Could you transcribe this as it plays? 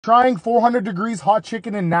Trying 400 degrees hot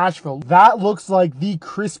chicken in Nashville. That looks like the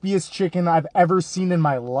crispiest chicken I've ever seen in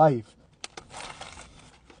my life.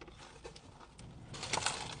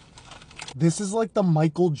 This is like the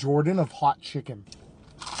Michael Jordan of hot chicken.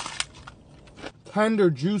 Tender,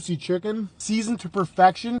 juicy chicken, seasoned to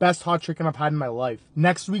perfection. Best hot chicken I've had in my life.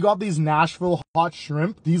 Next, we got these Nashville hot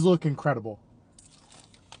shrimp. These look incredible.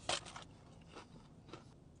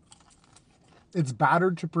 It's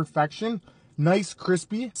battered to perfection. Nice,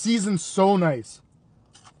 crispy, seasoned so nice.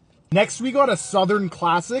 Next, we got a Southern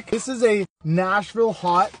classic. This is a Nashville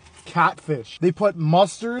hot catfish. They put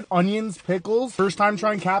mustard, onions, pickles. First time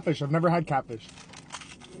trying catfish. I've never had catfish.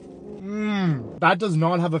 That does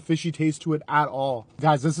not have a fishy taste to it at all.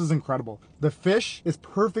 Guys, this is incredible. The fish is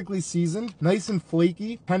perfectly seasoned, nice and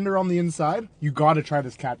flaky, tender on the inside. You gotta try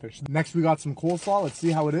this catfish. Next, we got some coleslaw. Let's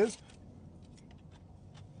see how it is.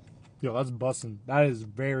 Yo, that's bussin'. That is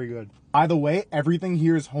very good. By the way, everything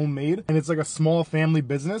here is homemade and it's like a small family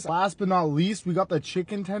business. Last but not least, we got the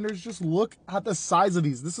chicken tenders. Just look at the size of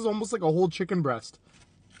these. This is almost like a whole chicken breast.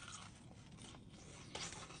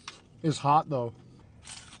 It's hot though.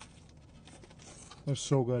 They're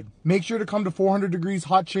so good. Make sure to come to 400 degrees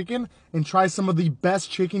hot chicken and try some of the best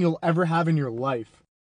chicken you'll ever have in your life.